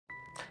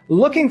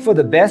Looking for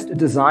the best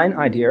design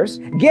ideas?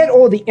 Get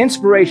all the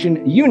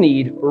inspiration you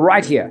need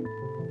right here.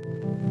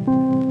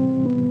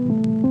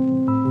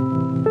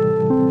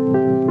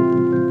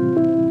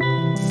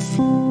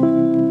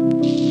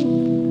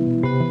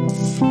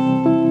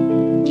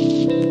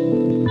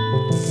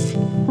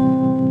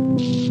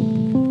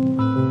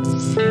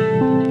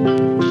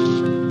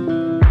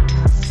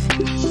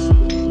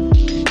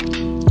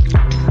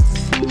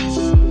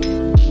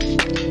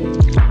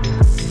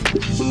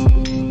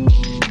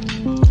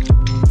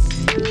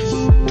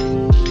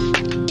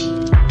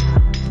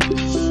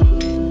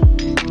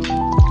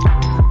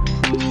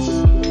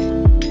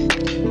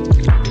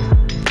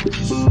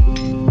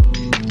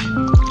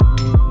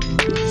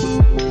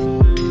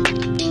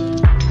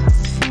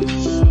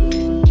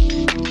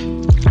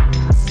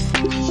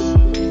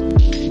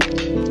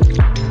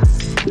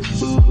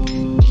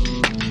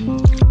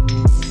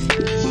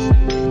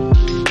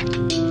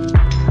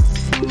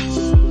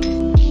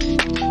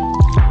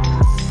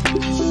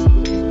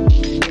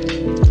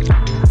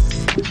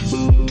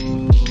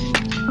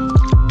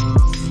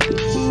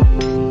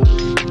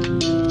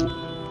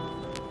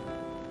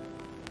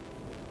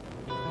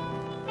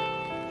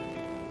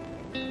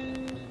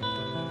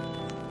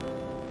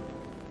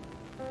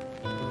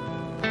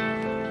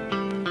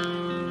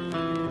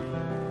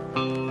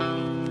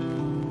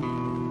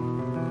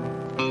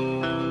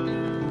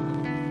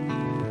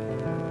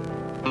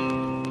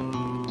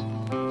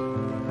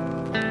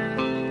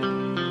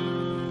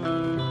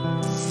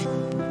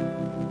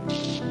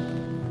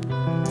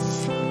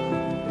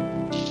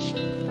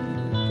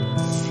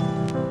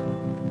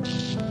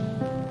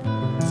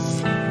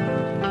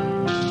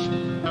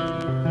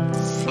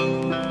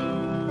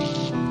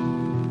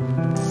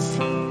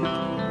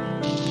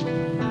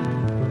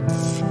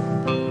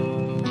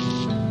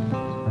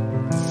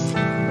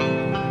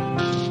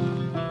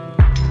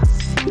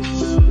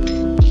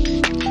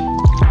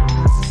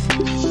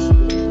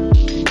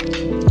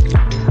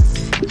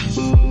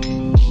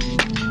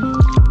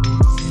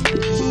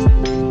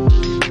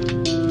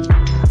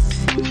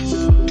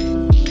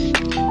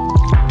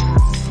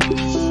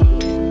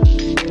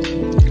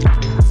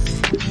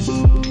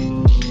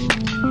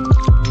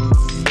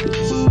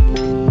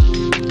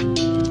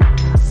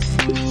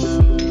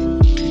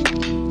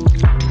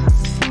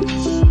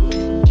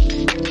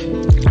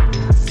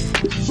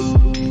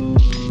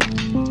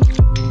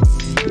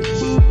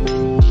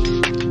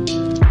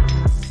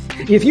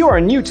 If you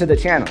are new to the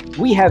channel,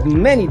 we have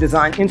many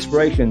design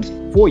inspirations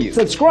for you.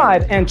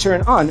 Subscribe and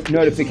turn on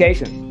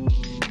notifications.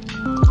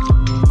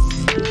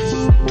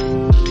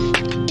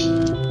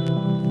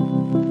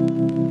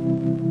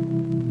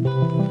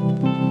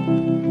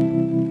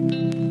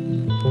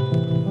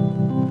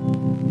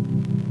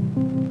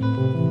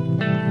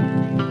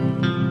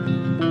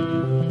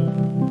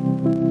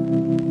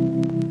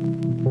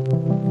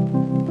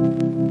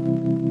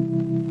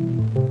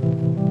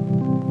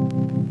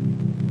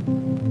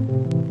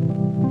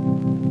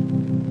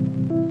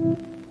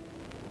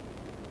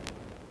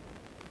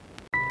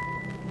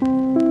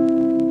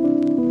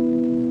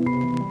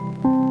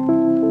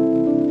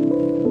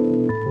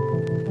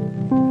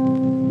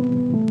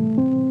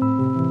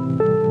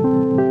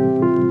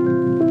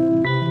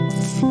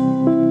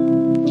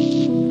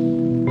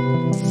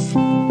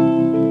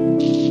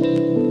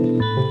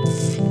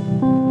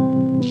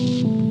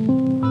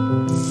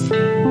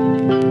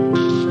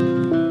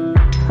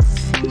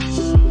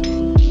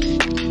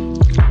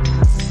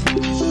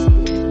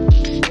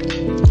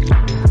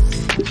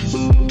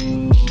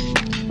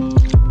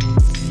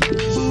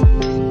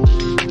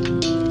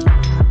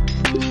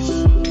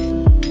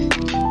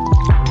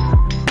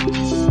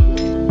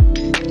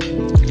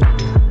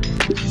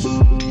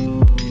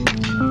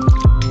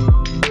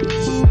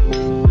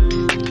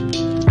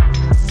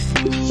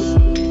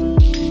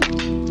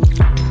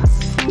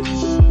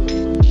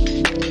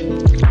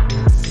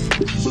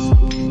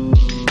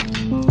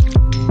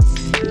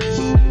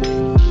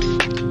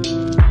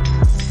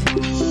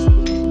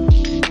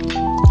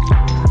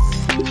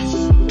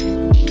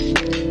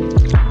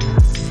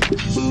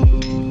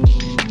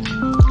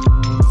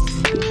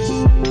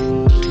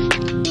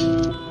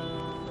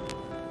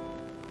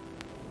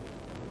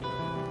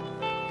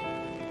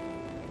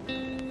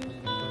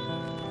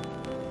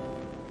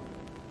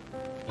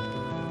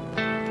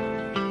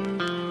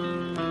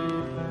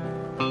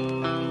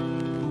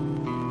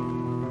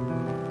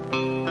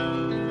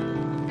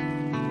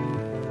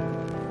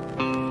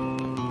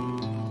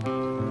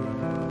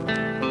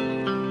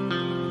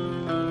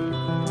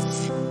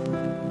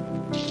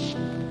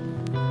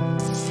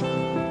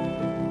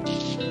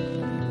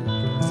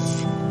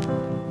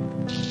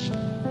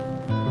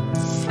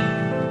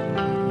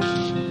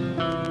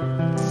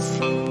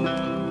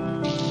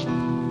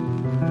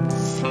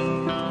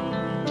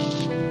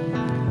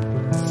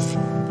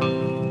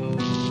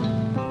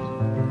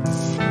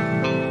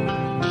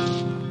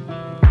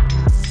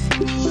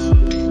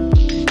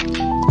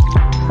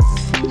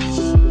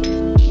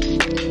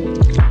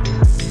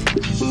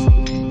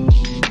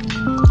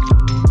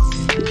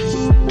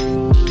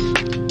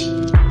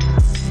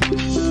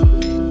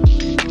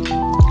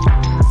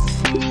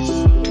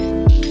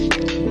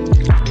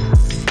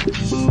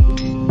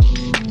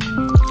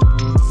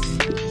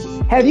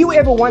 Have you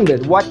ever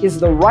wondered what is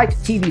the right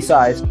TV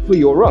size for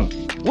your room?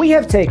 We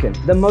have taken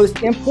the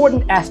most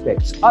important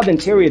aspects of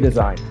interior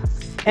design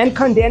and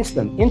condensed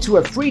them into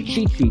a free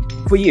cheat sheet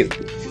for you.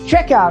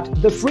 Check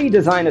out the free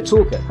designer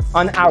toolkit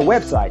on our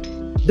website,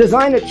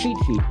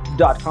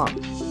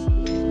 designercheatsheet.com.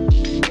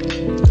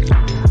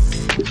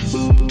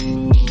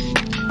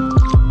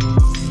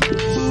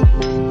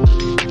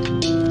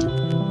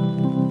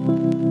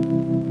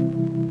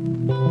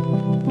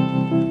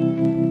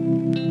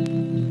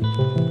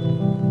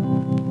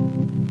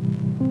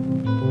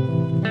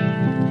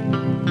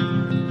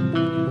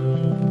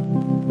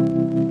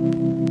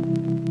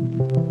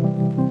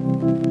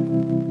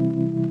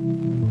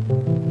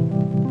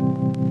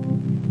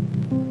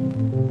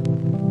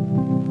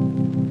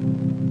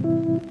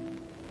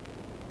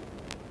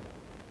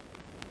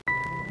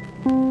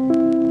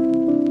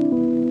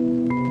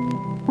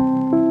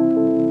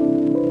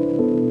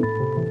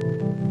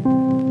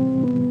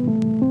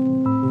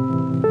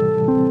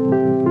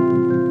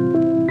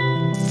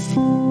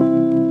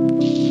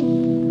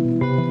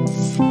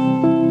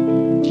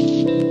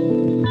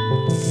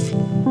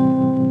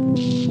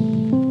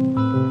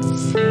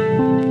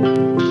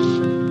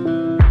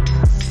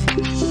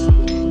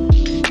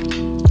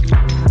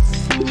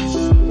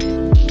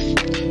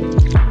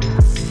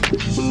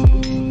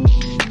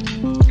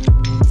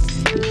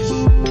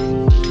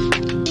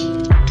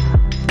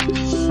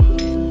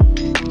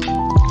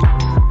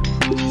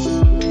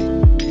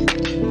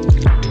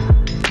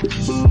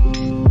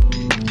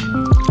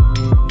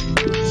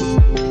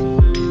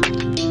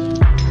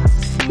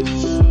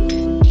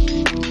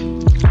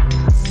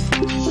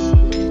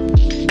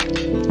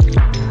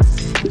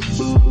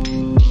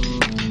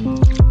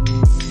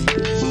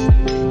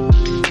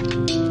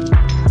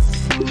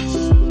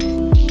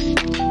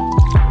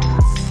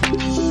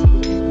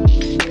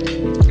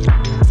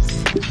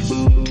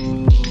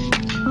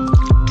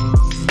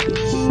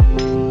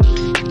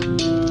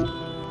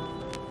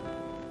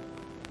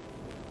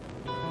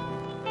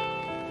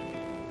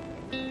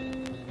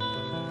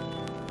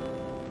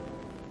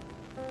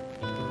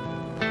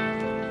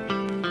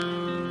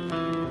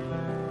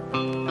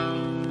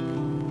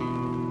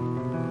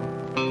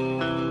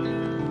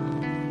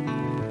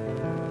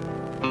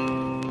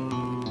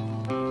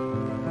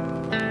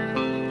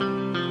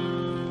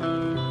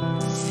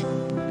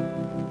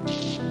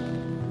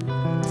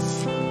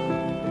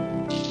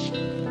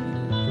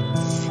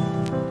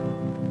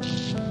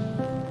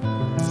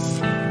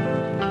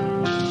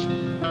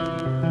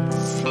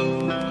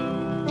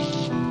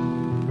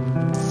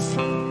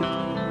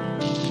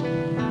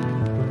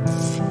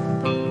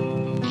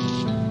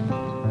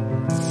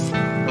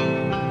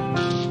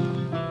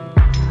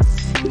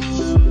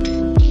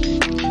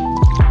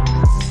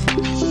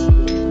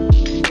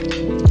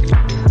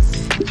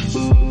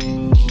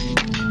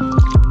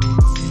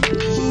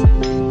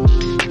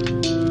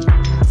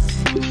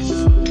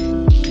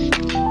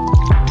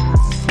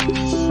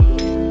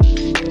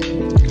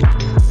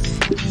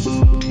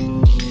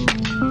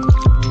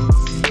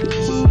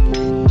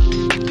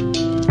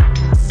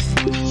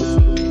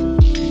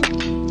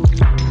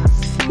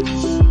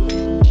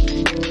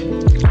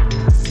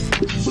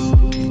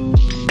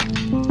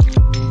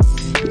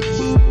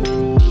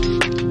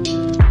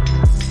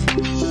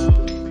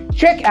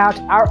 Check out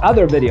our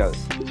other videos.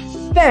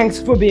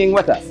 Thanks for being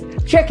with us.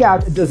 Check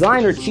out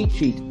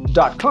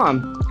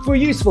designercheatsheet.com for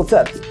useful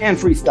tips and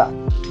free stuff.